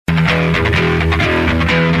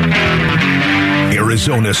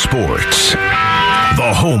Arizona sports.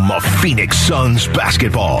 The home of Phoenix Suns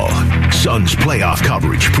basketball. Suns playoff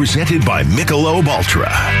coverage presented by Michelob Ultra.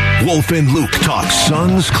 Wolf and Luke talk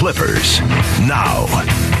Suns Clippers. Now.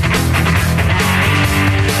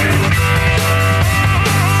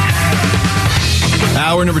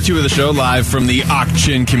 Hour number 2 of the show, live from the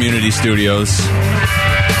Ak-Chin Community Studios.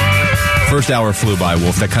 First hour flew by,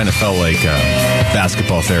 Wolf. That kind of felt like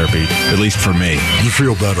basketball therapy, at least for me. You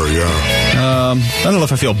feel better, yeah. I don't know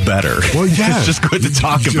if I feel better. Well, yeah. It's just good to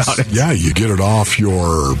talk about it. Yeah, you get it off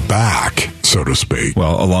your back, so to speak.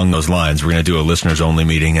 Well, along those lines, we're going to do a listeners-only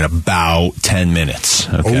meeting in about 10 minutes.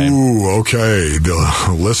 Okay? Ooh, okay.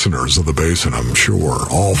 The listeners of the Basin, I'm sure,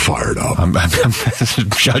 all fired up. I'm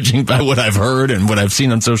judging by what I've heard and what I've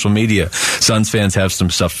seen on social media. Suns fans have some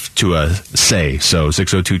stuff to say. So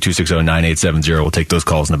 602-260-9870. We'll take those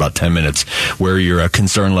calls in about 10 minutes, where your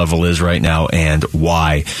concern level is right now and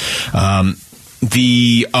why.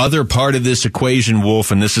 The other part of this equation, Wolf,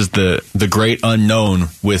 and this is the great unknown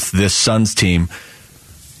with this Suns team,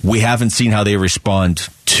 we haven't seen how they respond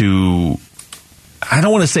to, I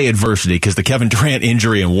don't want to say adversity, because the Kevin Durant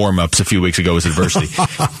injury and warm-ups a few weeks ago was adversity.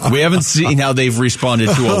 We haven't seen how they've responded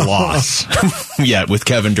to a loss yet with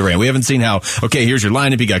Kevin Durant. We haven't seen how, okay, here's your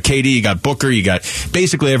lineup. You got KD, you got Booker, you got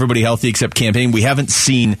basically everybody healthy except Cam Payne. We haven't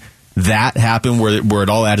seen that happen where it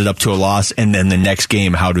all added up to a loss, and then the next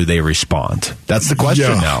game, how do they respond? That's the question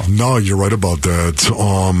now. No, you're right about that.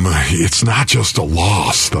 It's not just a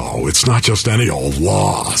loss, though. It's not just any old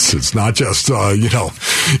loss. It's not just,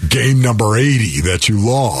 game number 80 that you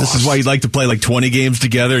lost. This is why you'd like to play like 20 games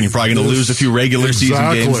together, and you're probably going to lose a few regular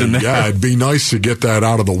season games in there. Yeah, it'd be nice to get that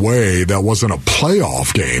out of the way. That wasn't a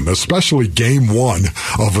playoff game, especially game 1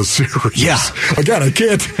 of a series. Yeah. Again, I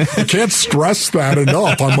can't stress that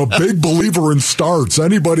enough. I'm a big believer in starts.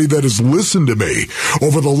 Anybody that has listened to me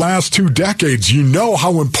over the last 2 decades, you know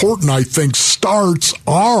how important I think starts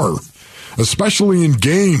are, especially in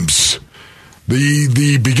games.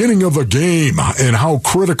 The beginning of a game and how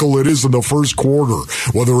critical it is in the first quarter,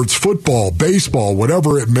 whether it's football, baseball,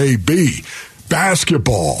 whatever it may be,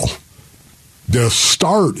 basketball. The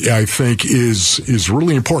start, I think, is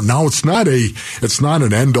really important. Now, it's not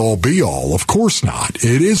an end-all, be-all. Of course not.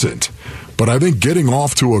 It isn't. But I think getting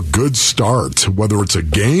off to a good start, whether it's a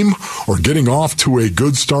game or getting off to a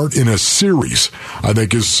good start in a series, I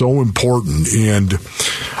think is so important. And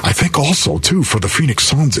I think also, too, for the Phoenix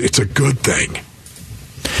Suns, it's a good thing.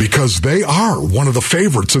 Because they are one of the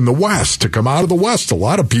favorites in the West to come out of the West. A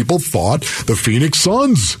lot of people thought the Phoenix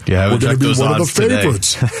Suns were going to be one of the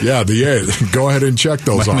favorites. Go ahead and check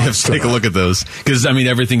those odds. We have to take a look at those. Because,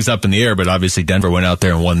 everything's up in the air, but obviously Denver went out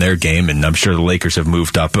there and won their game, and I'm sure the Lakers have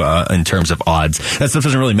moved up in terms of odds. That stuff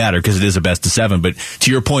doesn't really matter because it is a best of 7. But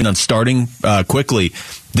to your point on starting quickly,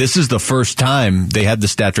 this is the first time they had the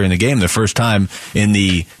stat during the game, the first time in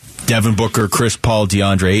the Devin Booker, Chris Paul,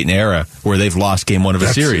 DeAndre Ayton era where they've lost game 1 of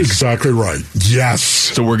a series. Exactly right. Yes.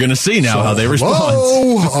 So we're going to see now how they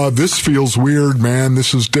respond. This feels weird, man.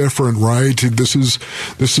 This is different, right? This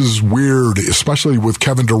is weird, especially with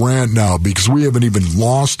Kevin Durant now, because we haven't even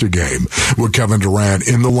lost a game with Kevin Durant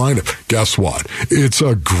in the lineup. Guess what? It's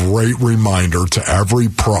a great reminder to every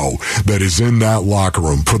pro that is in that locker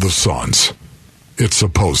room for the Suns. It's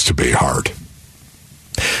supposed to be hard.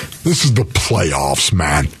 This is the playoffs,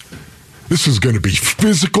 man. This is going to be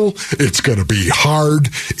physical. It's going to be hard.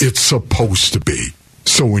 It's supposed to be.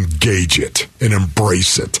 So engage it and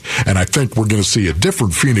embrace it. And I think we're going to see a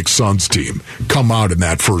different Phoenix Suns team come out in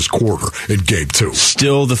that first quarter in game 2.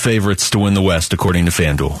 Still the favorites to win the West, according to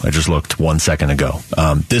FanDuel. I just looked 1 second ago.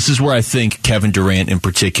 This is where I think Kevin Durant in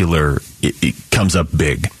particular it comes up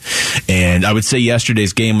big. And I would say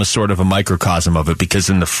yesterday's game was sort of a microcosm of it, because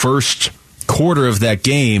in the first quarter of that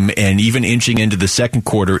game and even inching into the second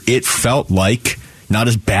quarter, it felt like not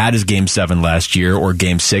as bad as Game 7 last year or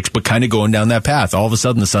Game 6, but kind of going down that path. All of a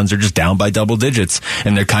sudden, the Suns are just down by double digits,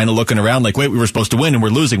 and they're kind of looking around like, wait, we were supposed to win, and we're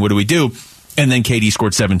losing. What do we do? And then KD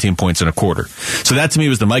scored 17 points in a quarter. So that, to me,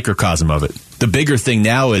 was the microcosm of it. The bigger thing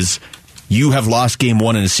now is you have lost Game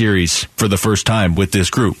 1 in a series for the first time with this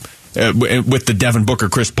group. With the Devin Booker,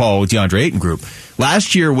 Chris Paul, DeAndre Ayton group.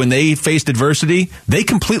 Last year, when they faced adversity, they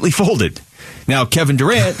completely folded. Now, Kevin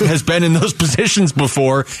Durant has been in those positions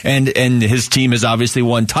before, and his team has obviously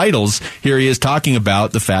won titles. Here he is talking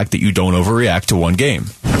about the fact that you don't overreact to one game.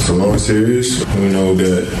 It's a long series. We know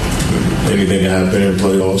that anything can happen in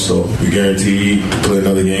playoffs, so we guarantee to play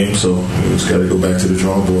another game, so we just got to go back to the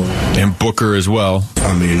drawing board. And Booker as well.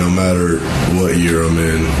 No matter what year I'm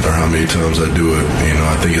in or how many times I do it,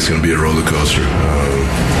 I think it's going to be a roller coaster.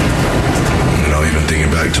 now, even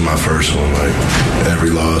thinking back to my first one, like every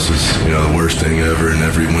loss is, the worst thing ever, and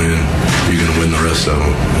every win, you're going to win the rest of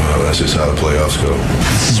them. That's just how the playoffs go.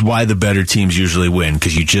 This is why the better teams usually win,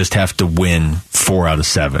 because you just have to win 4 out of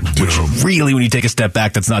 7, which really, when you take a step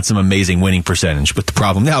back, that's not some amazing winning percentage. But the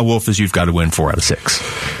problem now, Wolf, is you've got to win 4 out of 6.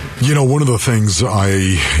 One of the things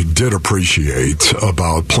I did appreciate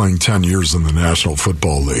about playing 10 years in the National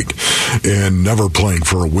Football League and never playing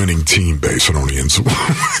for a winning team, Basinonians,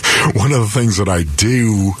 one of the things that I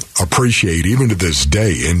do appreciate, even to this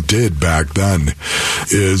day, and did back then,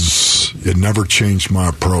 is it never changed my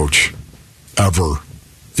approach, ever.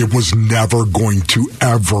 It was never going to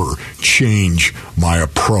ever change my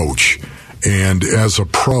approach. And as a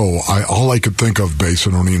pro, all I could think of,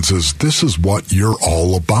 Basinonians, is this is what you're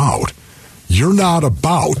all about. You're not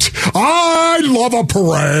about, I love a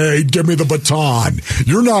parade, give me the baton.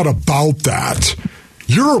 You're not about that.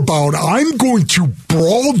 You're about, I'm going to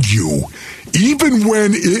brawl you, even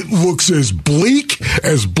when it looks as bleak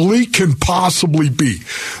can possibly be.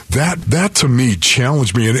 That to me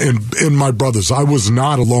challenged me. And my brothers, I was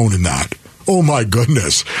not alone in that. Oh my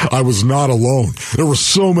goodness, I was not alone. There were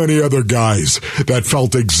so many other guys that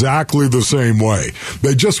felt exactly the same way.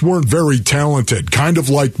 They just weren't very talented, kind of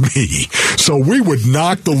like me. So we would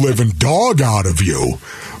knock the living dog out of you,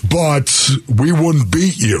 but we wouldn't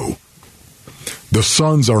beat you. The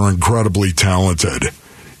Suns are incredibly talented.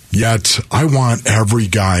 Yet, I want every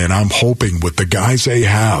guy, and I'm hoping with the guys they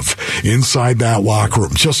have inside that locker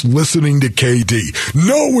room, just listening to KD,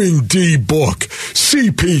 knowing D-Book,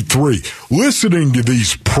 CP3, listening to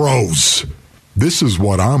these pros. This is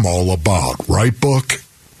what I'm all about, right, Book?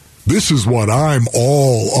 This is what I'm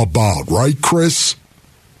all about, right, Chris?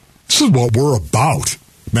 This is what we're about.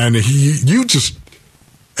 Man, you just,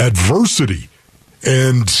 adversity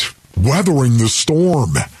and weathering the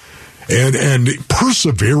storm. And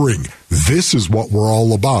persevering, this is what we're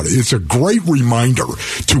all about. It's a great reminder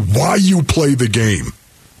to why you play the game,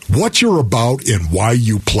 what you're about, and why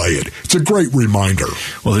you play it. It's a great reminder.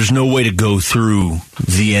 Well, there's no way to go through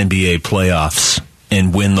the NBA playoffs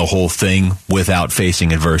and win the whole thing without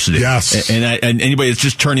facing adversity. Yes. And anybody that's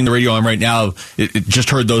just turning the radio on right now, it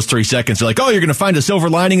just heard those 3 seconds. They're like, oh, you're going to find a silver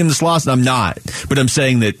lining in this loss? And I'm not. But I'm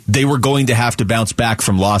saying that they were going to have to bounce back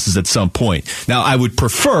from losses at some point. Now, I would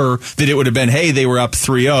prefer that it would have been, hey, they were up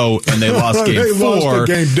 3-0 and they lost game 4. They lost the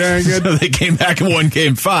game, dang it. So they came back and won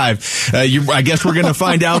game 5. I guess we're going to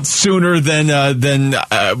find out sooner than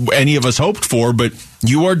any of us hoped for, but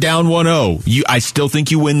you are down 1-0. I still think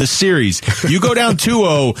you win the series. You go down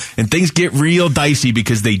 2-0, and things get real dicey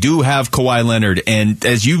because they do have Kawhi Leonard. And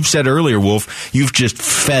as you've said earlier, Wolf, you've just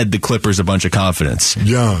fed the Clippers a bunch of confidence.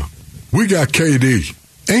 Yeah. We got KD.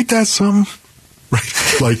 Ain't that something?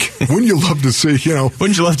 Right? Like, wouldn't you love to see,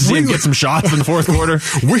 Wouldn't you love to see him get some shots in the fourth quarter?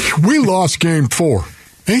 We lost game 4.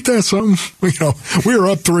 Ain't that something? We were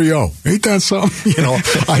up 3-0. Ain't that something? You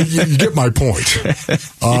get my point.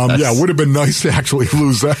 Yes. Yeah, it would have been nice to actually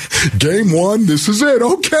lose that. Game 1, this is it.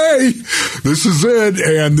 Okay. This is it.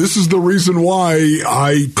 And this is the reason why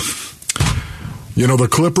the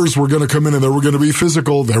Clippers were going to come in and they were going to be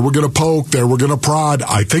physical. They were going to poke. They were going to prod.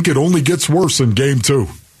 I think it only gets worse in game 2.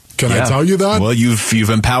 Can I tell you that? Well, you've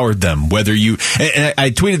empowered them. Whether you and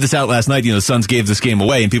I tweeted this out last night. The Suns gave this game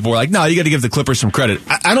away, and people were like, "No, you got to give the Clippers some credit."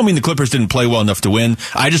 I don't mean the Clippers didn't play well enough to win.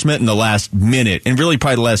 I just meant in the last minute, and really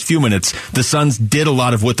probably the last few minutes, the Suns did a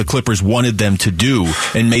lot of what the Clippers wanted them to do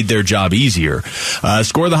and made their job easier.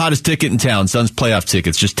 Score the hottest ticket in town, Suns playoff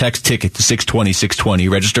tickets. Just text ticket to 620-620.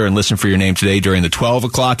 Register and listen for your name today during the 12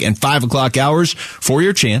 o'clock and 5 o'clock hours for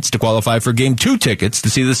your chance to qualify for Game 2 tickets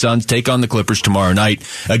to see the Suns take on the Clippers tomorrow night.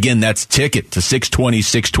 Again, that's ticket to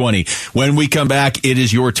 620-620. When we come back, it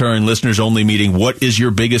is your turn. Listeners only meeting. What is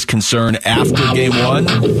your biggest concern after Game 1?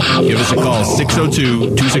 Give us a call,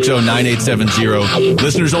 602-260-9870.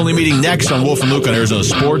 Listeners only meeting next on Wolf and Luke on Arizona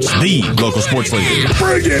Sports, the local sports leader.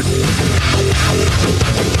 Bring it!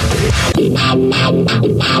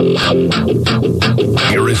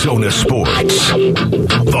 Arizona Sports,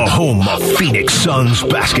 the home of Phoenix Suns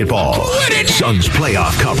basketball. Suns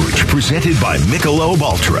playoff coverage presented by Michelob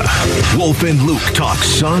Ultra. Wolf and Luke talk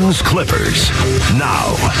Suns Clippers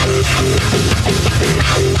now.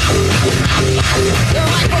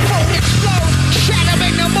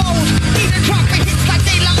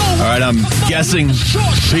 All right, I'm guessing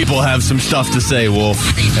people have some stuff to say, Wolf,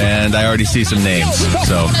 and I already see some names.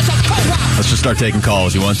 So let's just start taking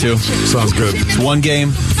calls. You want to? Sounds good. It's one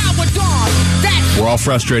game. We're all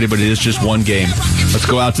frustrated, but it is just one game. Let's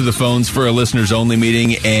go out to the phones for a listeners-only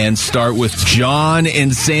meeting and start with John in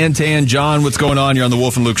Santan. John, what's going on? You're on the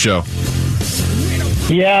Wolf and Luke Show.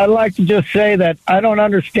 Yeah, I'd like to just say that I don't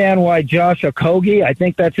understand why Josh Okogie, I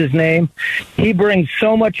think that's his name, he brings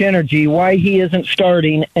so much energy, why he isn't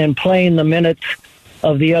starting and playing the minutes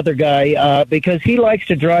of the other guy, because he likes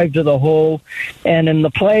to drive to the hole. And in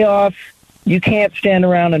the playoffs, you can't stand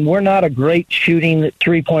around, and we're not a great shooting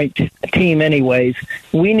three-point team anyways.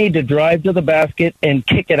 We need to drive to the basket and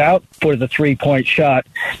kick it out for the three-point shot.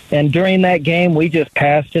 And during that game, we just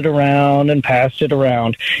passed it around and passed it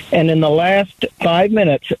around. And in the last 5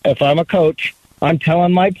 minutes, if I'm a coach, I'm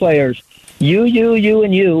telling my players,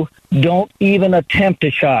 you don't even attempt a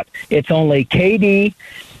shot. It's only KD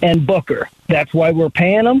and Booker. That's why we're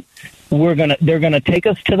paying them. They're gonna take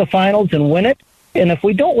us to the finals and win it. And if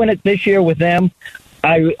we don't win it this year with them,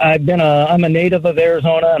 I'm a native of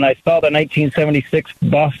Arizona, and I saw the 1976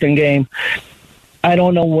 Boston game. I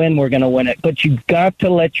don't know when we're going to win it, but you've got to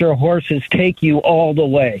let your horses take you all the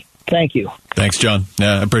way. Thank you. Thanks, John.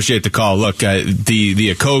 I appreciate the call. Look,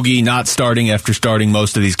 the Okogie not starting after starting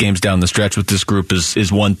most of these games down the stretch with this group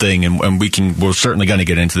is one thing, and we're certainly going to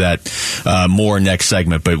get into that more next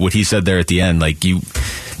segment. But what he said there at the end,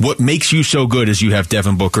 what makes you so good is you have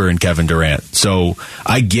Devin Booker and Kevin Durant. So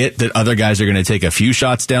I get that other guys are going to take a few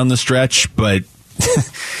shots down the stretch, but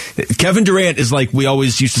Kevin Durant is like we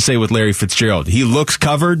always used to say with Larry Fitzgerald. He looks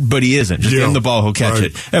covered, but he isn't. Just give him the ball, he'll catch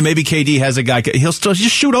it. And maybe KD has a guy, he'll still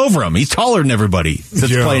just shoot over him. He's taller than everybody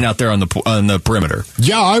that's playing out there on the perimeter.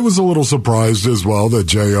 Yeah, I was a little surprised as well that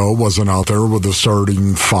J.O. wasn't out there with the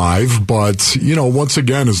starting five. But, once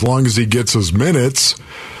again, as long as he gets his minutes...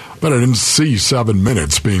 But I didn't see 7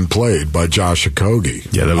 minutes being played by Josh Okogie.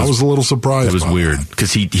 Yeah, I was a little surprised. That was weird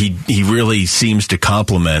because he really seems to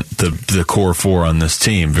complement the core four on this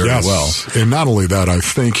team very well. And not only that, I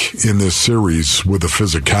think in this series, with the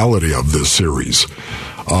physicality of this series,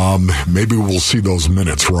 maybe we'll see those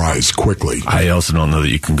minutes rise quickly. I also don't know that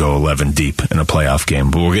you can go 11 deep in a playoff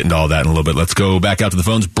game, but we'll get into all that in a little bit. Let's go back out to the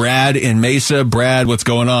phones. Brad in Mesa. Brad, what's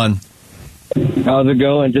going on? How's it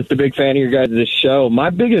going? Just a big fan of your guys' show. My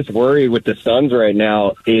biggest worry with the Suns right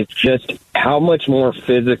now is just how much more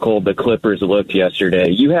physical the Clippers looked yesterday.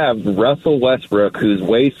 You have Russell Westbrook, who's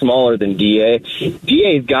way smaller than D.A.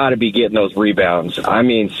 D.A.'s got to be getting those rebounds. I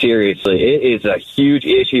mean, seriously, it is a huge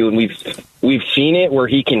issue, and we've seen it where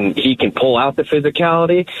he can pull out the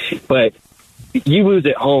physicality, but you lose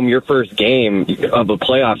at home your first game of a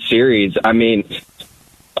playoff series. I mean,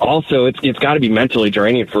 also, it's got to be mentally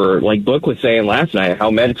draining for, like Book was saying last night, how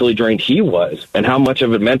mentally drained he was and how much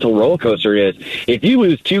of a mental roller coaster it is. If you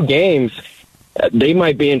lose 2 games, they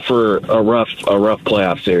might be in for a rough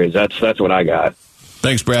playoff series. That's what I got.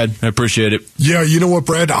 Thanks, Brad. I appreciate it. Yeah, you know what,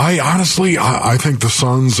 Brad? I honestly think the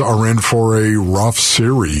Suns are in for a rough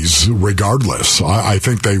series regardless. I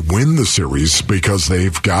think they win the series because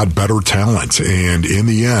they've got better talent. And in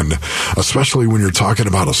the end, especially when you're talking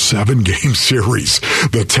about a 7-game series,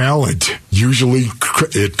 the talent, usually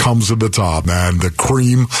it comes at the top, man. The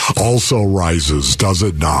cream also rises, does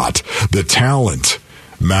it not? The talent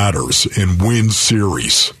matters and wins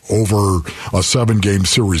series over a 7-game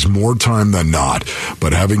series more time than not.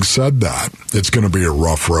 But having said that, it's going to be a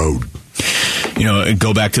rough road.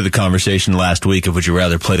 Go back to the conversation last week of would you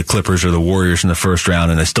rather play the Clippers or the Warriors in the first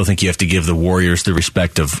round, and I still think you have to give the Warriors the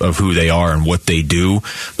respect of who they are and what they do.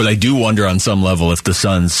 But I do wonder on some level if the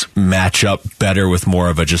Suns match up better with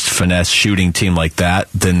more of a just finesse shooting team like that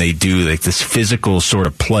than they do. Like this physical sort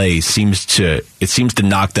of play seems to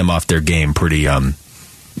knock them off their game pretty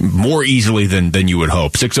more easily than you would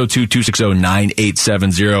hope.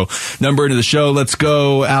 602-260-9870. Number into the show. Let's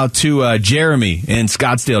go out to Jeremy in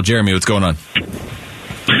Scottsdale. Jeremy, what's going on?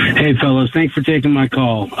 Hey, fellas. Thanks for taking my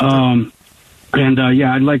call.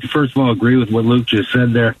 I'd like to first of all agree with what Luke just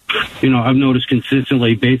said there. I've noticed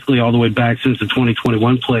consistently, basically all the way back since the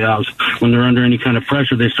 2021 playoffs, when they're under any kind of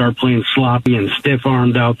pressure, they start playing sloppy and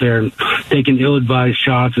stiff-armed out there and taking ill-advised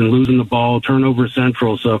shots and losing the ball, turnover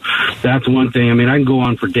central. So that's one thing. I mean, I can go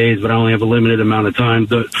on for days, but I only have a limited amount of time.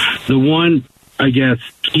 The one, I guess,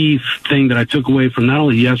 key thing that I took away from not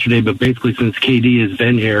only yesterday, but basically since KD has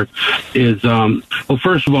been here is,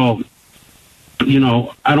 first of all,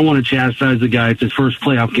 I don't want to chastise the guy. It's his first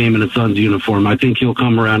playoff game in a Suns uniform. I think he'll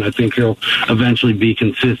come around. I think he'll eventually be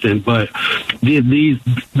consistent. But the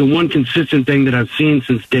one consistent thing that I've seen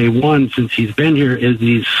since day one, since he's been here, is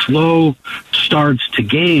these slow starts to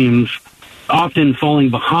games, often falling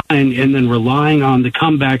behind and then relying on the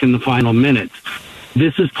comeback in the final minutes.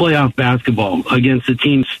 this is playoff basketball against a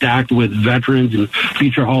team stacked with veterans and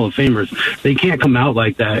future Hall of Famers. They can't come out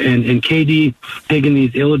like that. And KD taking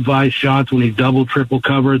these ill-advised shots when he double, triple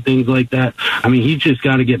cover, things like that. I mean, he's just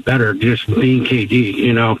got to get better just being KD,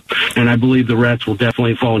 you know. And I believe the rest will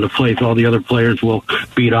definitely fall into place. All the other players will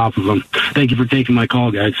beat off of him. Thank you for taking my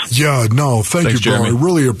call, guys. Yeah, no, thanks, you, bro. I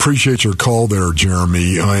really appreciate your call there,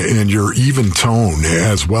 Jeremy, and your even tone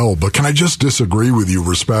as well. But can I just disagree with you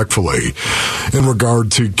respectfully in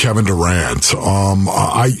regard to Kevin Durant?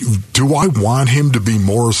 Do I want him to be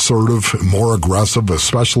more assertive, more aggressive,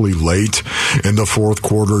 especially late in the fourth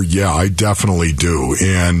quarter? Yeah, I definitely do.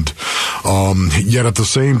 And yet at the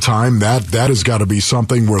same time, that has got to be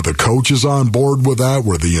something where the coach is on board with that,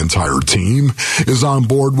 where the entire team is on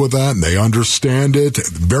board with that, and they understand it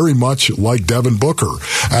very much like Devin Booker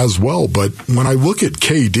as well. But when I look at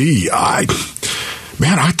KD, I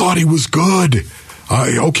thought he was good.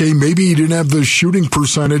 Okay, maybe he didn't have the shooting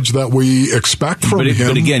percentage that we expect from him.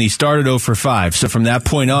 But again, he started 0 for 5. So from that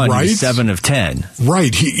point on, he was 7 of 10.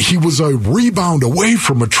 Right. He was a rebound away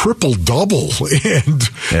from a triple-double. And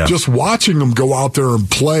just watching him go out there and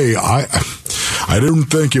play, I didn't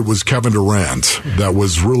think it was Kevin Durant that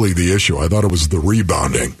was really the issue. I thought it was the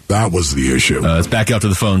rebounding. That was the issue. Let's back out to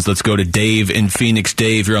the phones. Let's go to Dave in Phoenix.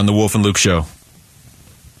 Dave, you're on the Wolf and Luke Show.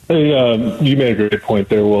 Hey, you made a great point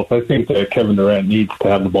there, Wolf. I think that Kevin Durant needs to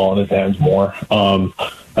have the ball in his hands more. I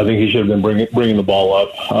think he should have been bringing the ball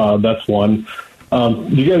up. That's one. Do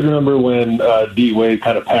you guys remember when D. Wade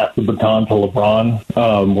kind of passed the baton to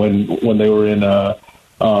LeBron when they were in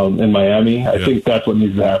Miami? I think that's what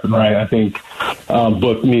needs to happen, right? I think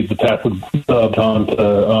Book needs to pass the baton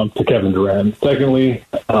to Kevin Durant. Secondly,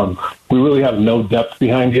 we really have no depth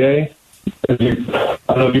behind DA. I don't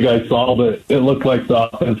know if you guys saw, but it looked like the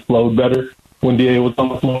offense flowed better when DA was on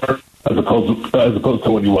the floor as opposed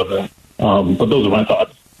to when he wasn't. But those are my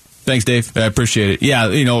thoughts. Thanks, Dave. I appreciate it. Yeah,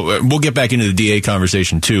 we'll get back into the DA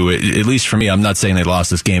conversation, too. At least for me, I'm not saying they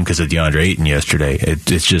lost this game because of DeAndre Ayton yesterday.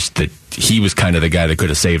 It's just that he was kind of the guy that could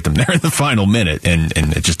have saved them there in the final minute, and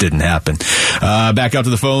it just didn't happen. Back out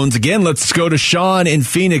to the phones again. Let's go to Sean in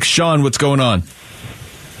Phoenix. Sean, what's going on?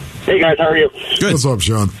 Hey, guys. How are you? Good. What's up,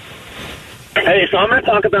 Sean? Hey, so I'm going to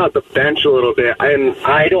talk about the bench a little bit, and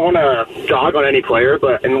I don't want to dog on any player,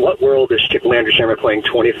 but in what world is Landry Shamet playing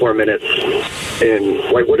 24 minutes?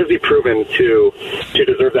 And like, what has he proven to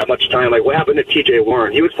deserve that much time? Like, what happened to T.J.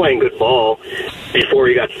 Warren? He was playing good ball before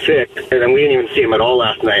he got sick, and then we didn't even see him at all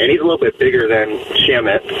last night. And he's a little bit bigger than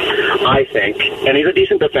Shamet, I think, and he's a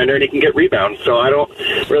decent defender, and he can get rebounds. So I don't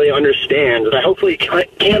really understand. But hopefully,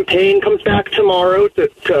 Campaign comes back tomorrow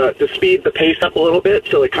to speed the pace up a little bit,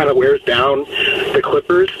 so it kind of wears down the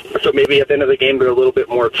Clippers, so maybe at the end of the game they're a little bit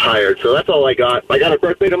more tired. So that's all I got. I got a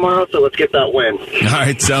birthday tomorrow, so let's get that win. All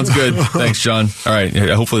right, sounds good. Thanks, Sean. All right,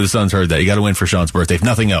 hopefully the Suns heard that. You got to win for Sean's birthday, if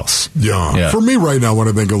nothing else. Yeah. For me right now, when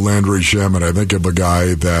I think of Landry Shamet, I think of a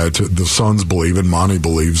guy that the Suns believe and Monty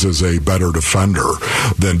believes is a better defender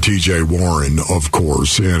than T.J. Warren, of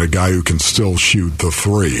course, and a guy who can still shoot the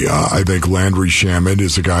three. I think Landry Shamet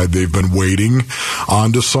is a guy they've been waiting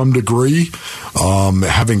on to some degree.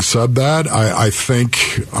 Having said that, I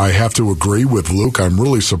think I have to agree with Luke. I'm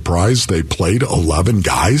really surprised they played 11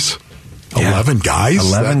 guys. 11 guys?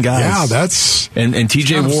 11 guys. Yeah, that's and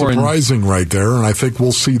TJ Warren surprising right there, and I think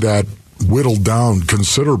we'll see that whittled down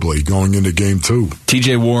considerably going into game 2.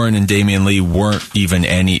 TJ Warren and Damian Lee weren't even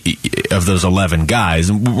any of those 11 guys.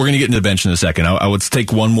 And we're going to get into the bench in a second. Let's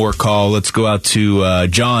take one more call. Let's go out to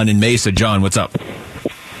John in Mesa. John, what's up?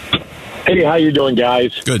 Hey, how you doing,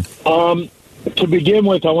 guys? Good. To begin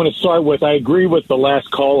with, I want to start with, I agree with the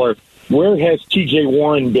last caller. Where has T.J.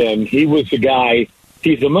 Warren been? He was the guy.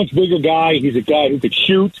 He's a much bigger guy. He's a guy who could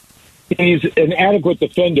shoot. He's an adequate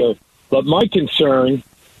defender. But my concern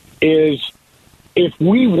is if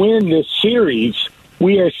we win this series,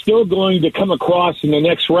 we are still going to come across in the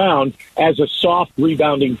next round as a soft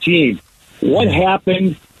rebounding team. What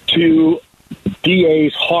happened to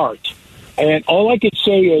DA's heart? And all I could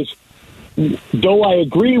say is, though I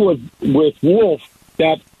agree with Wolf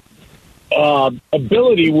that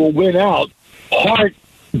ability will win out, heart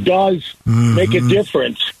does make a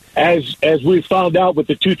difference. As we found out with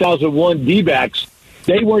the 2001 D-backs,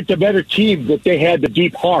 they weren't the better team, but they had the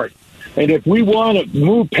deep heart. And if we want to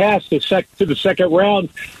move past to the second round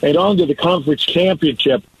and on to the conference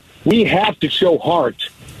championship, we have to show heart,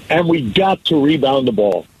 and we got to rebound the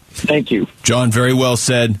ball. Thank you. John, very well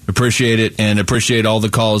said. Appreciate it, and appreciate all the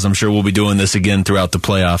calls. I'm sure we'll be doing this again throughout the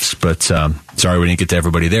playoffs, but sorry we didn't get to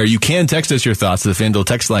everybody there. You can text us your thoughts to the FanDuel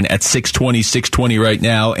text line at 620 right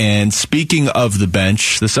now. And speaking of the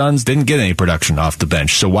bench, the Suns didn't get any production off the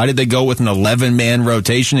bench. So why did they go with an 11-man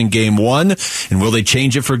rotation in Game 1? And will they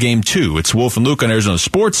change it for Game 2? It's Wolf and Luke on Arizona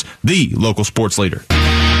Sports, the local sports leader.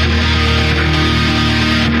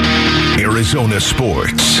 Arizona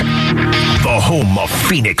Sports, the home of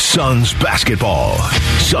Phoenix Suns basketball.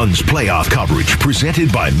 Suns playoff coverage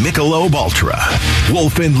presented by Michelob Ultra.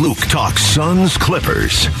 Wolf and Luke talk Suns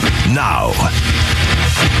Clippers now.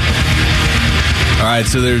 All right,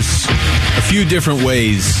 so there's a few different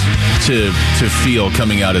ways to feel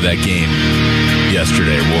coming out of that game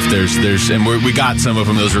yesterday, Wolf. And we got some of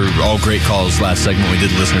them. Those are all great calls last segment. We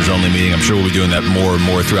did listeners only meeting. I'm sure we'll be doing that more and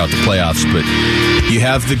more throughout the playoffs. But you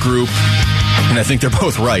have the group, and I think they're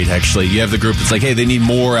both right, actually. You have the group that's like, hey, they need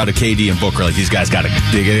more out of KD and Booker. Like, these guys got to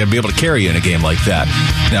be able to carry you in a game like that.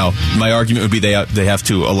 Now, my argument would be they have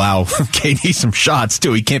to allow KD some shots,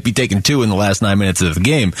 too. He can't be taking 2 in the last 9 minutes of the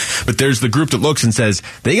game. But there's the group that looks and says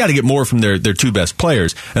they got to get more from their 2 best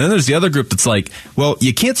players. And then there's the other group that's like, well,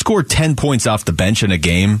 you can't score 10 points off the bench in a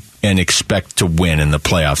game and expect to win in the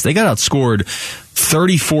playoffs. They got outscored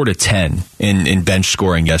 34-10 in bench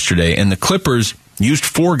scoring yesterday, and the Clippers used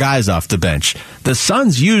 4 guys off the bench. The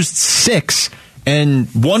Suns used 6, and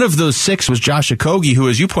one of those 6 was Josh Okogie, who,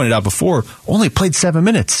 as you pointed out before, only played 7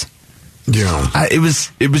 minutes. Yeah. It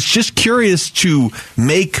was just curious to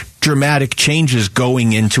make dramatic changes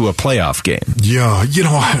going into a playoff game. Yeah,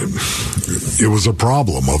 it was a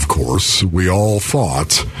problem, of course. We all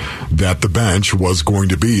thought that the bench was going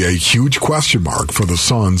to be a huge question mark for the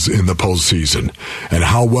Suns in the postseason, and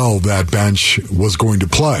how well that bench was going to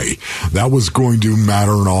play. That was going to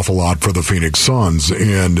matter an awful lot for the Phoenix Suns.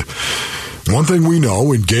 And one thing we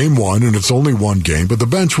know in Game 1, and it's only one game, but the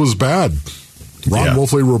bench was bad. Ron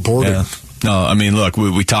Wolfley reported. Yeah. No, I mean, look,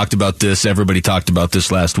 we talked about this. Everybody talked about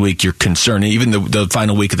this last week. Your concern, even the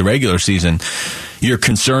final week of the regular season, your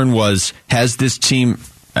concern was, has this team...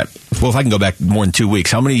 Well, if I can go back more than 2 weeks,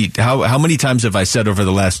 how many times have I said over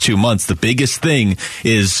the last 2 months, the biggest thing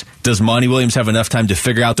is, does Monty Williams have enough time to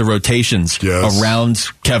figure out the rotations around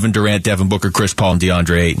Kevin Durant, Devin Booker, Chris Paul, and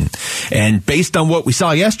DeAndre Ayton? And based on what we saw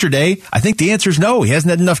yesterday, I think the answer is no. He hasn't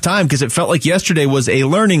had enough time, because it felt like yesterday was a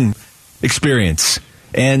learning experience.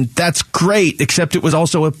 And that's great, except it was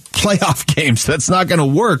also a playoff game, so that's not going to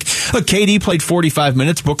work. Look, KD played 45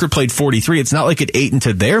 minutes, Booker played 43. It's not like it ate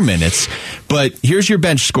into their minutes, but here's your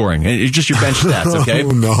bench scoring. It's just your bench stats, okay? Oh,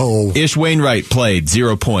 no. Ish Wainwright played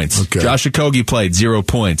 0 points. Okay. Josh Okogie played 0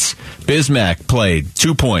 points. Bismack played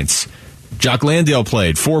 2 points. Jock Landale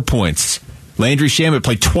played 4 points. Landry Shamet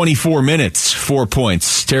played 24 minutes, 4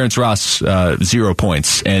 points. Terrence Ross, 0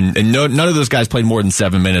 points. And none of those guys played more than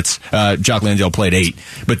 7 minutes. Jock Landale played 8,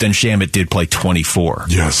 but then Shamet did play 24.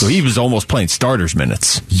 Yes. So he was almost playing starters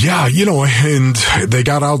minutes. Yeah, and they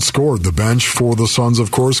got outscored. The bench for the Suns,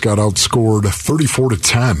 of course, got outscored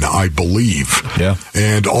 34-10, I believe. Yeah.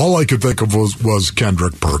 And all I could think of was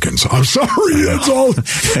Kendrick Perkins. I'm sorry, it's all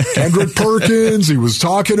Kendrick Perkins. He was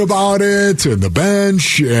talking about it and the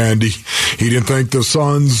bench, and he didn't think the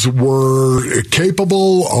Suns were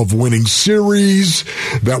capable of winning series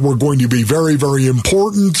that were going to be very, very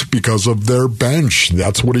important because of their bench.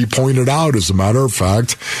 That's what he pointed out. As a matter of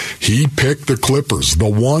fact, he picked the Clippers, the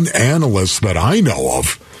one analyst that I know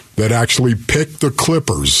of that actually picked the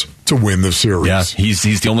Clippers to win the series. Yeah, he's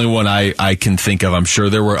the only one I can think of. I'm sure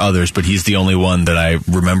there were others, but he's the only one that I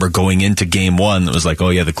remember going into Game 1 that was like, oh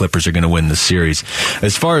yeah, the Clippers are going to win the series.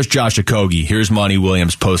 As far as Josh Okogie, here's Monty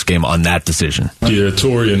Williams' postgame on that decision. Yeah,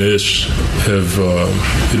 Torrey and Ish have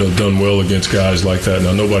done well against guys like that.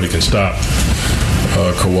 Now, nobody can stop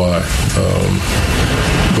Kawhi.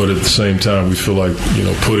 But at the same time, we feel like,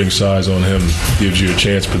 putting size on him gives you a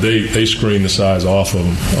chance. But they screen the size off of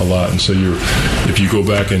him a lot. And so if you go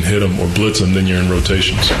back and hit him or blitz him, then you're in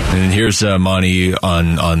rotations. And here's Monty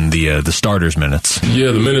on the starters' minutes.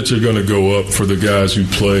 Yeah, the minutes are going to go up for the guys who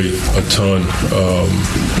play a ton.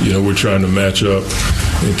 We're trying to match up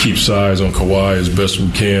and keep size on Kawhi as best we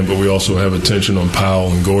can, but we also have attention on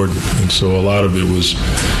Powell and Gordon. And so a lot of it was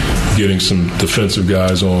getting some defensive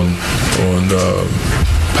guys on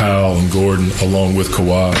Powell and Gordon along with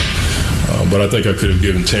Kawhi. But I think I could have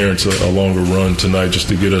given Terrence a longer run tonight just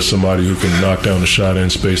to get us somebody who can knock down the shot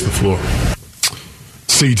and space the floor.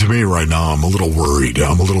 See, to me right now, I'm a little worried.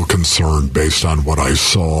 I'm a little concerned based on what I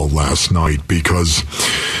saw last night, because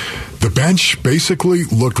the bench basically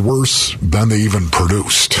looked worse than they even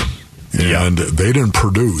produced. And they didn't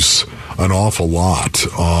produce an awful lot.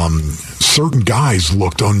 certain guys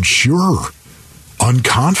looked unsure,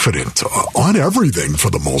 unconfident on everything for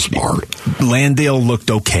the most part. Landale looked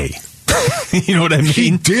okay. You know what I mean?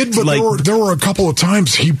 He did, but there were a couple of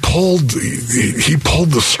times he pulled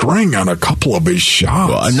the string on a couple of his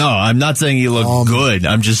shots. Well, no, I'm not saying he looked good.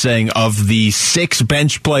 I'm just saying of the 6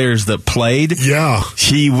 bench players that played,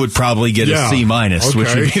 he would probably get a C-,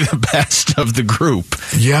 which would be the best of the group.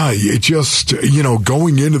 Yeah, it just,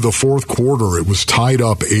 going into the fourth quarter, it was tied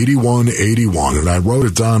up 81-81, and I wrote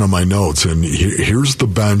it down on my notes, and here's the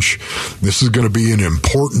bench. This is going to be an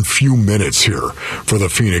important few minutes here for the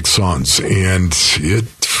Phoenix Suns. And it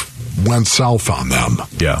went south on them.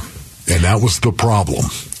 Yeah. And that was the problem.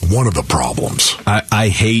 One of the problems. I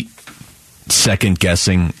hate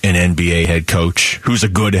second-guessing an NBA head coach who's a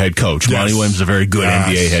good head coach. Yes. Monty Williams is a very good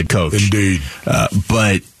NBA head coach. Indeed.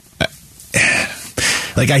 But...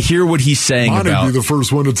 I hear what he's saying Monty about... I'd be the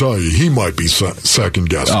first one to tell you. He might be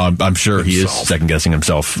second-guessing. Oh, I'm sure he is second-guessing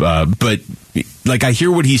himself. But, I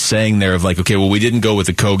hear what he's saying there of, okay, well, we didn't go with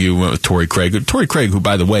Okogie, we went with Torrey Craig. Torrey Craig, who,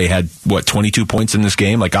 by the way, had, 22 points in this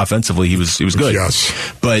game? Offensively, he was good. Yes.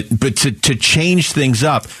 But to change things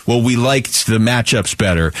up, well, we liked the matchups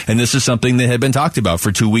better. And this is something that had been talked about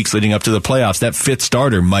for 2 weeks leading up to the playoffs. That fifth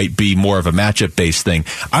starter might be more of a matchup-based thing.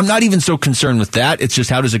 I'm not even so concerned with that. It's just,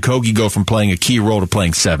 how does Okogie go from playing a key role to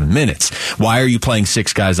playing 7 minutes? Why are you playing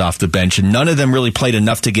 6 guys off the bench? And none of them really played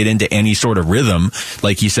enough to get into any sort of rhythm,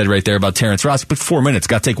 like you said right there about Terrence Ross. But 4 minutes,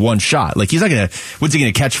 got to take one shot. He's not going to, what's he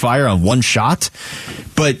going to catch fire on one shot?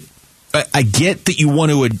 But I get that you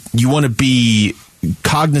want to be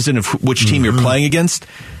cognizant of which team you're playing against.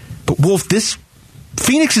 But Wolf, this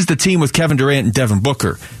Phoenix is the team with Kevin Durant and Devin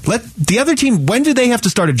Booker. Let the other team, when do they have to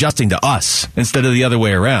start adjusting to us instead of the other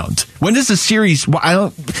way around? When does the series,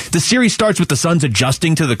 the series starts with the Suns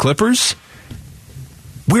adjusting to the Clippers?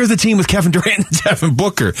 We're the team with Kevin Durant and Devin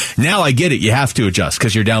Booker. Now I get it. You have to adjust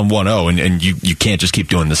because you're down 1-0 and you can't just keep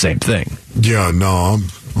doing the same thing. Yeah, no,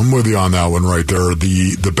 I'm with you on that one right there.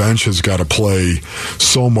 The bench has got to play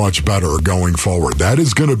so much better going forward. That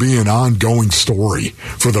is going to be an ongoing story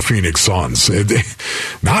for the Phoenix Suns.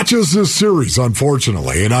 Not just this series,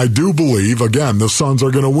 unfortunately. And I do believe, again, the Suns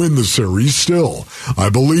are going to win the series still. I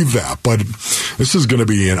believe that. But this is going to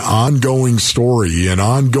be an ongoing story, an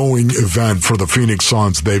ongoing event for the Phoenix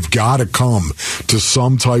Suns. They've got to come to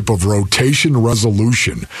some type of rotation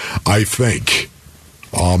resolution, I think.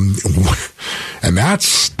 And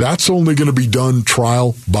that's only going to be done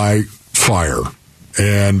trial by fire.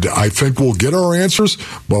 And I think we'll get our answers,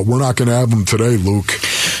 but we're not going to have them today, Luke.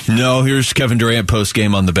 No, here's Kevin Durant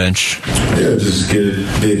post-game on the bench. Yeah, just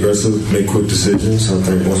be aggressive, make quick decisions. I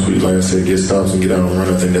think once we, like I said, get stops and get out and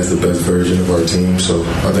run, I think that's the best version of our team. So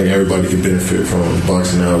I think everybody can benefit from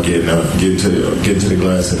boxing out, getting to the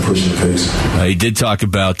glass and pushing the pace. He did talk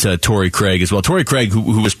about Torrey Craig as well. Torrey Craig,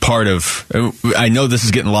 who was part of, I know this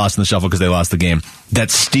is getting lost in the shuffle because they lost the game, that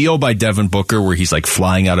steal by Devin Booker where he's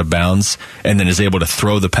flying out of bounds and then is able to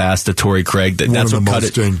throw the pass to Torrey Craig. That's one of the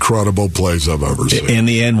most incredible plays I've ever seen. In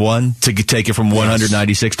the end, one to take it from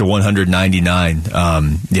 196 to 199.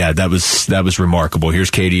 Yeah, that was remarkable. Here's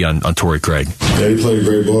Katie on Torrey Craig. Yeah, he played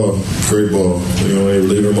great ball. Great ball. They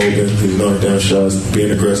leave him open. He's knocking down shots,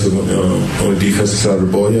 being aggressive on the defensive side of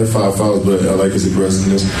the ball. He had 5 fouls, but I like his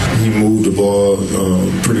aggressiveness. He moved the ball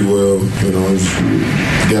pretty well. He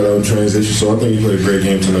got out in transition, so I think he played a great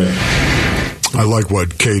game tonight. I like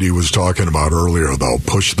what Katie was talking about earlier, though.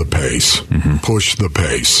 Push the pace. Mm-hmm. Push the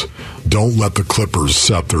pace. Don't let the Clippers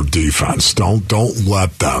set their defense. Don't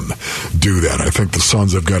let them do that. I think the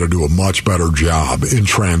Suns have got to do a much better job in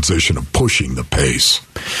transition of pushing the pace.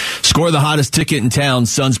 Score the hottest ticket in town,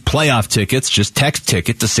 Suns playoff tickets. Just text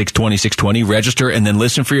ticket to 620-620. Register and then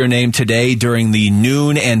listen for your name today during the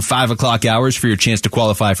noon and 5 o'clock hours for your chance to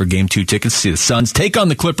qualify for Game 2 tickets to see the Suns take on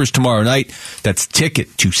the Clippers tomorrow night. That's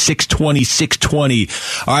ticket to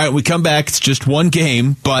 620-620. All right, we come back. It's just one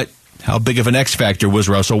game, but how big of an X factor was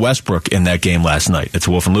Russell Westbrook in that game last night? It's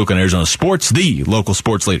Wolf and Luke on Arizona Sports, the local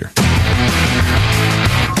sports leader.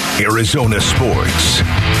 Arizona Sports,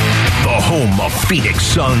 the home of Phoenix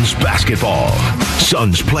Suns basketball.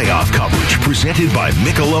 Suns playoff coverage presented by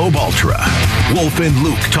Michelob Ultra. Wolf and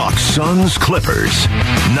Luke talk Suns Clippers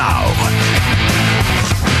now.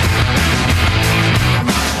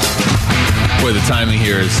 Boy, the timing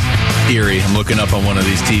here is eerie. I'm looking up on one of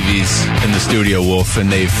these TVs in the studio, Wolf,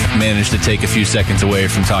 and they've managed to take a few seconds away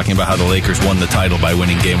from talking about how the Lakers won the title by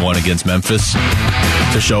winning Game 1 against Memphis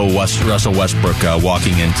to show Russell Westbrook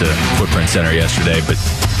walking into Footprint Center yesterday. But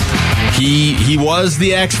he was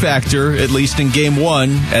the X factor, at least in Game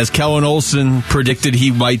 1, as Kellen Olson predicted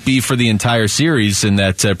he might be for the entire series in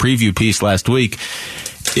that preview piece last week.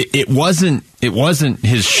 It wasn't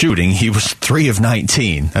his shooting. He was 3 of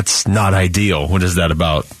 19. That's not ideal. What is that,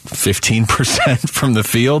 about 15% from the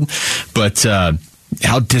field? But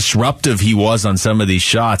how disruptive he was on some of these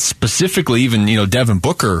shots, specifically even, Devin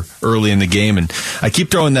Booker early in the game. And I keep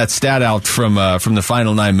throwing that stat out from the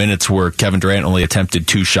final 9 minutes where Kevin Durant only attempted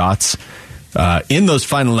 2 shots. In those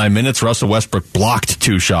final 9 minutes, Russell Westbrook blocked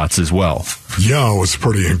 2 shots as well. Yeah, it was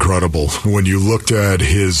pretty incredible when you looked at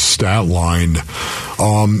his stat line.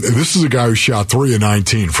 This is a guy who shot 3 of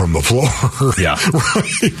 19 from the floor. Yeah.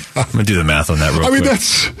 Right? I'm going to do the math on that real quick.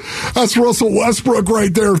 That's Russell Westbrook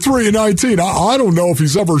right there, 3 of 19. I don't know if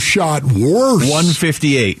he's ever shot worse.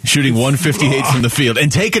 158, shooting 158 from the field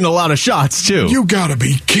and taking a lot of shots, too. You got to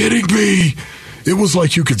be kidding me. It was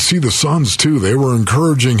like you could see the Suns, too. They were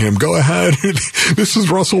encouraging him. Go ahead. This is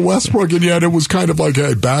Russell Westbrook. And yet it was kind of like,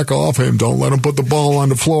 hey, back off him. Don't let him put the ball on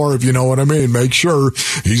the floor, if you know what I mean. Make sure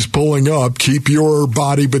he's pulling up. Keep your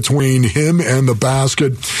body between him and the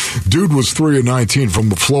basket. Dude was 3 of 19 from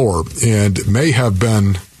the floor and may have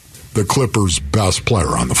been the Clippers' best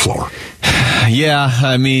player on the floor. Yeah,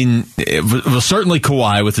 I mean, it was certainly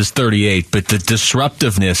Kawhi with his 38, but the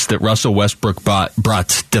disruptiveness that Russell Westbrook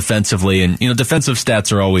brought defensively, and, defensive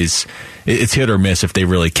stats are always, it's hit or miss if they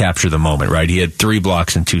really capture the moment, right? He had 3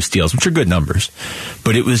 blocks and 2 steals, which are good numbers,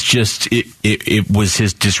 but it was just, it was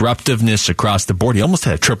his disruptiveness across the board. He almost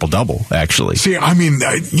had a triple-double, actually. See, I mean,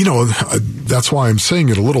 that's why I'm saying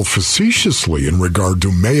it a little facetiously in regard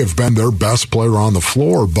to may have been their best player on the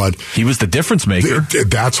floor, but he was the difference maker.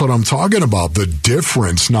 That's what I'm talking about, the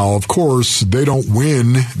difference. Now, of course, they don't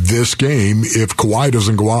win this game if Kawhi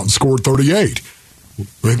doesn't go out and score 38.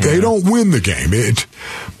 They don't win the game.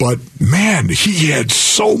 But, man, he had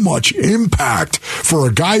so much impact for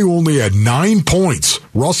a guy who only had 9 points,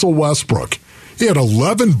 Russell Westbrook. He had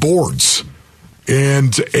 11 boards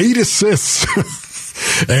and 8 assists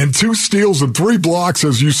and 2 steals and 3 blocks,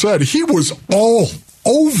 as you said. He was all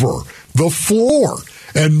over the floor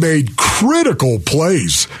and made critical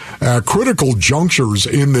plays at critical junctures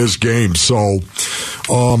in this game. So,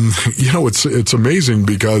 it's amazing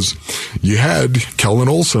because you had Kellen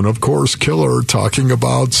Olson, of course, killer, talking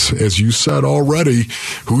about, as you said already,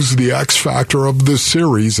 who's the X factor of this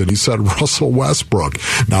series, and he said Russell Westbrook.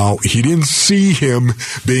 Now, he didn't see him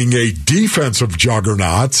being a defensive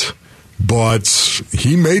juggernaut, but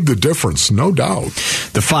he made the difference, no doubt.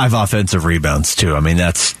 The 5 offensive rebounds, too. I mean,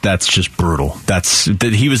 that's just brutal. That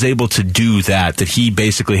he was able to do that he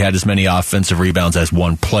basically had as many offensive rebounds as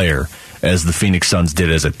one player as the Phoenix Suns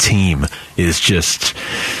did as a team is just...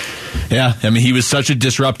 Yeah, I mean, he was such a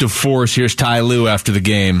disruptive force. Here's Ty Lue after the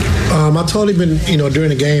game. I told him, during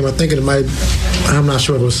the game, I think I'm not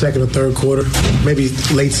sure if it was second or third quarter, maybe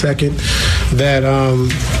late second, that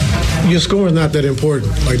your scoring is not that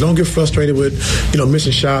important. Like, don't get frustrated with,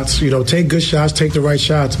 missing shots. Take good shots, take the right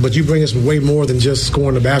shots, but you bring us way more than just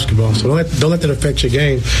scoring the basketball. So don't let that affect your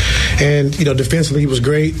game. And, defensively, he was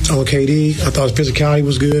great on KD. I thought his physicality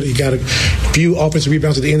was good. He got a few offensive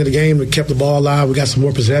rebounds at the end of the game that kept the ball alive. We got some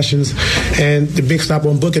more possessions. And the big stop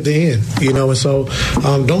on Book at the end, and so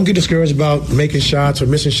don't get discouraged about making shots or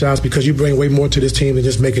missing shots because you bring way more to this team than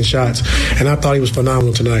just making shots. And I thought he was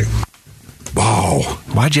phenomenal tonight. Wow.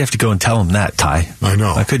 Why'd you have to go and tell him that, Ty? I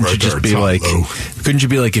know. Why couldn't you just be like,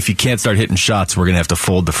 if you can't start hitting shots, we're going to have to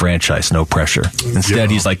fold the franchise, no pressure.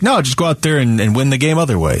 Instead, he's like, no, just go out there and win the game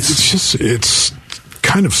other ways. It's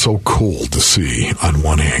kind of so cool to see on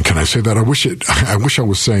one hand. Can I say that? I wish I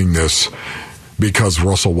was saying this because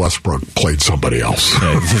Russell Westbrook played somebody else.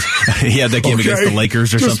 He had that game against the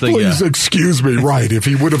Lakers or something. Please excuse me, right, if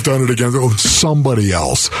he would have done it against somebody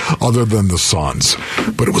else other than the Suns.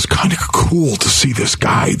 But it was kind of cool to see this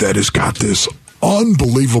guy that has got this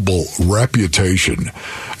unbelievable reputation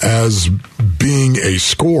as being a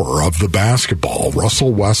scorer of the basketball,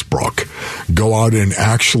 Russell Westbrook, go out and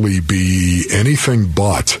actually be anything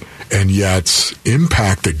but, and yet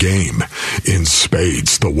impact the game in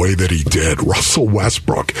spades the way that he did. Russell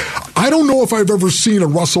Westbrook. I don't know if I've ever seen a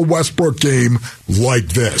Russell Westbrook game like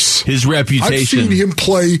this. His reputation. I've seen him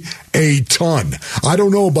play a ton. I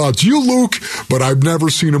don't know about you, Luke, but I've never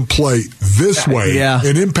seen him play this way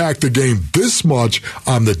and impact the game this much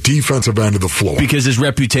on the defensive end of the floor. Because his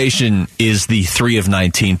reputation is the 3 of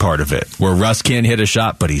 19 part of it, where Russ can't hit a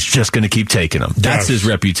shot, but he's just going to keep taking them. That's his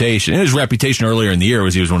reputation. And his reputation earlier in the year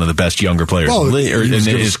was he was one of the best younger players in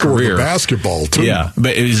his career. The basketball, too. Yeah,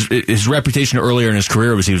 but his reputation earlier in his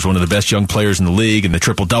career was he was one of the best best young players in the league and the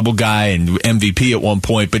triple-double guy and MVP at one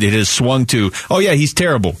point, but it has swung to, oh yeah, he's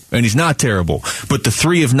terrible, and he's not terrible. But the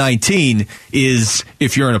 3 of 19 is,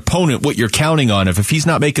 if you're an opponent, what you're counting on. If he's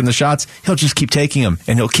not making the shots, he'll just keep taking them,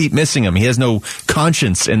 and he'll keep missing them. He has no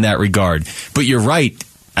conscience in that regard. But you're right.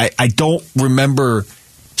 I don't remember,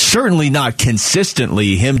 certainly not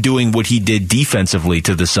consistently, him doing what he did defensively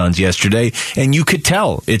to the Suns yesterday, and you could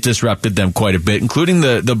tell it disrupted them quite a bit, including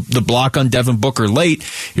the block on Devin Booker late.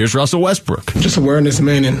 Here's Russell Westbrook. Just awareness,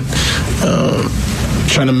 man, and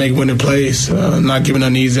trying to make winning plays, not giving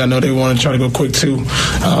up easy. I know they want to try to go quick too,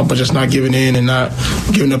 but just not giving in and not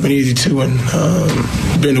giving up an easy two, and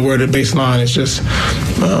being aware of the baseline. It's just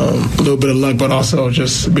a little bit of luck, but also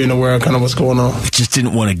just being aware of kind of what's going on. Just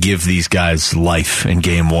didn't want to give these guys life in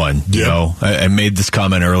game one. You know, I made this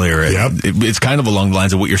comment earlier. It's kind of along the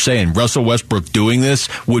lines of what you're saying. Russell Westbrook doing this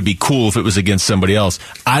would be cool if it was against somebody else.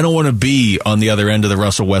 I don't want to be on the other end of the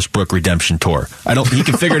Russell Westbrook redemption tour. He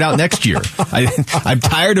can figure it out next year. I'm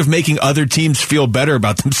tired of making other teams feel better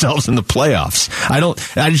about themselves in the playoffs.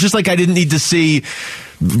 It's just like I didn't need to see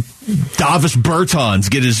Davis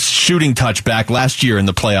Bertans get his shooting touch back last year in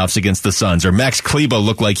the playoffs against the Suns, or Max Kleber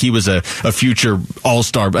looked like he was a future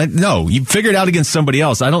all-star. No, you figure it out against somebody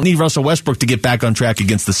else. I don't need Russell Westbrook to get back on track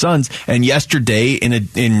against the Suns, and yesterday,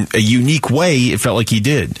 in a unique way, it felt like he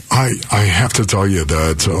did. I have to tell you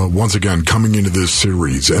that, once again, coming into this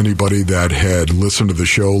series, anybody that had listened to the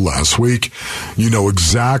show last week, you know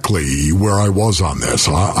exactly where I was on this.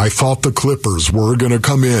 I thought the Clippers were going to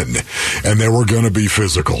come in, and they were going to be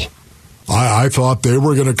physical. I thought they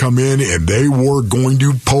were going to come in and they were going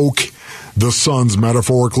to poke the Suns,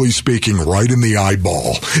 metaphorically speaking, right in the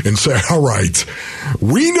eyeball and say, all right,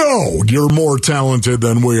 we know you're more talented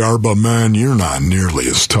than we are, but man, you're not nearly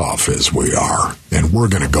as tough as we are. And we're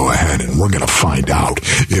going to go ahead and we're going to find out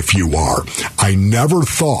if you are. I never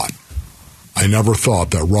thought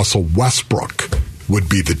that Russell Westbrook would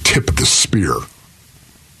be the tip of the spear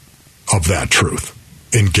of that truth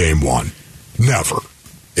in game one. Never.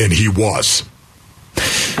 And he was.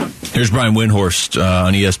 Here's Brian Windhorst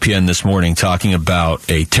on ESPN this morning talking about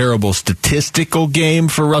a terrible statistical game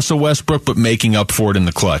for Russell Westbrook, but making up for it in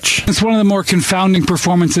the clutch. It's one of the more confounding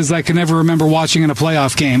performances I can ever remember watching in a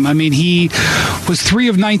playoff game. I mean, he was 3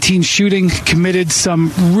 of 19 shooting, committed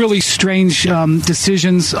some really strange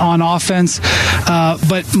decisions on offense,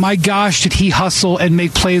 but my gosh, did he hustle and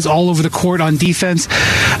make plays all over the court on defense.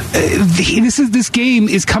 This game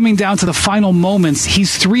is coming down to the final moments.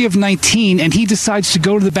 He's 3 of 19, and he decides to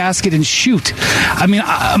go to the basket and shoot. I mean,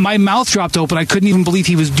 my mouth dropped open. I couldn't even believe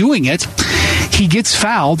he was doing it. He gets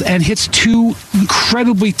fouled and hits 2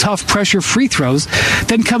 incredibly tough pressure free throws,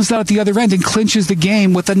 then comes out at the other end and clinches the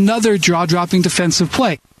game with another jaw-dropping defensive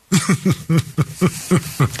play.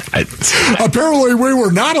 Apparently, we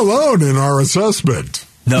were not alone in our assessment.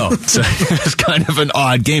 No, it's kind of an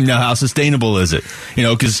odd game. Now, how sustainable is it? You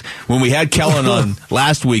know, because when we had Kellen on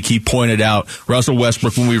last week, he pointed out Russell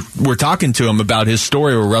Westbrook, when we were talking to him about his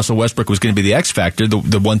story where Russell Westbrook was going to be the X factor,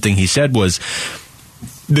 the one thing he said was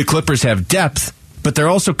the Clippers have depth, but they're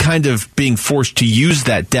also kind of being forced to use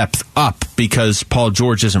that depth up because Paul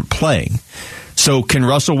George isn't playing. So can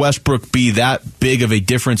Russell Westbrook be that big of a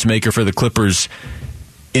difference maker for the Clippers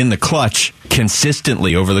in the clutch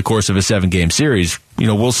consistently over the course of a 7-game series? You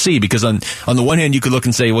know, we'll see, because on the one hand, you could look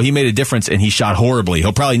and say, well, he made a difference and he shot horribly.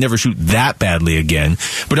 He'll probably never shoot that badly again.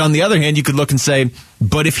 But on the other hand, you could look and say,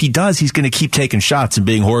 but if he does, he's going to keep taking shots and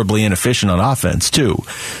being horribly inefficient on offense, too.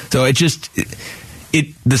 So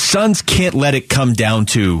the Suns can't let it come down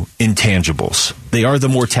to intangibles. They are the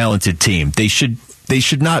more talented team. They should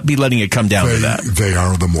not be letting it come down to that. They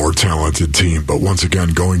are the more talented team. But once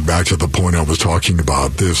again, going back to the point I was talking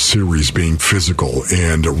about, this series being physical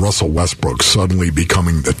and Russell Westbrook suddenly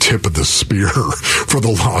becoming the tip of the spear for the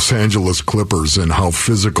Los Angeles Clippers, and how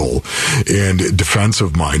physical and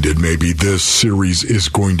defensive-minded maybe this series is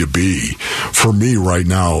going to be. For me right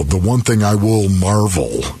now, the one thing I will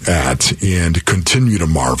marvel at and continue to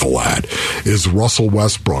marvel at is Russell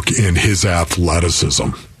Westbrook and his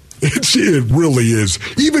athleticism. It really is.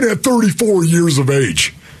 Even at 34 years of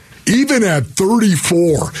age, even at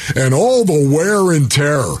 34, and all the wear and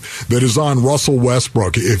tear that is on Russell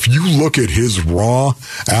Westbrook, if you look at his raw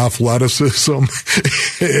athleticism,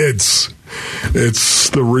 it's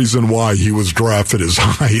the reason why he was drafted as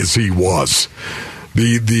high as he was.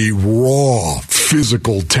 The raw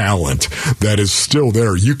physical talent that is still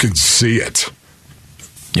there, you can see it.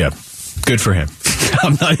 Yeah. Good for him.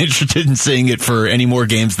 I'm not interested in seeing it for any more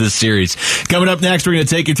games this series. Coming up next, we're going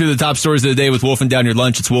to take you through the top stories of the day with Wolf and Down Your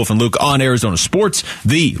Lunch. It's Wolf and Luke on Arizona Sports,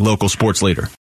 the local sports leader.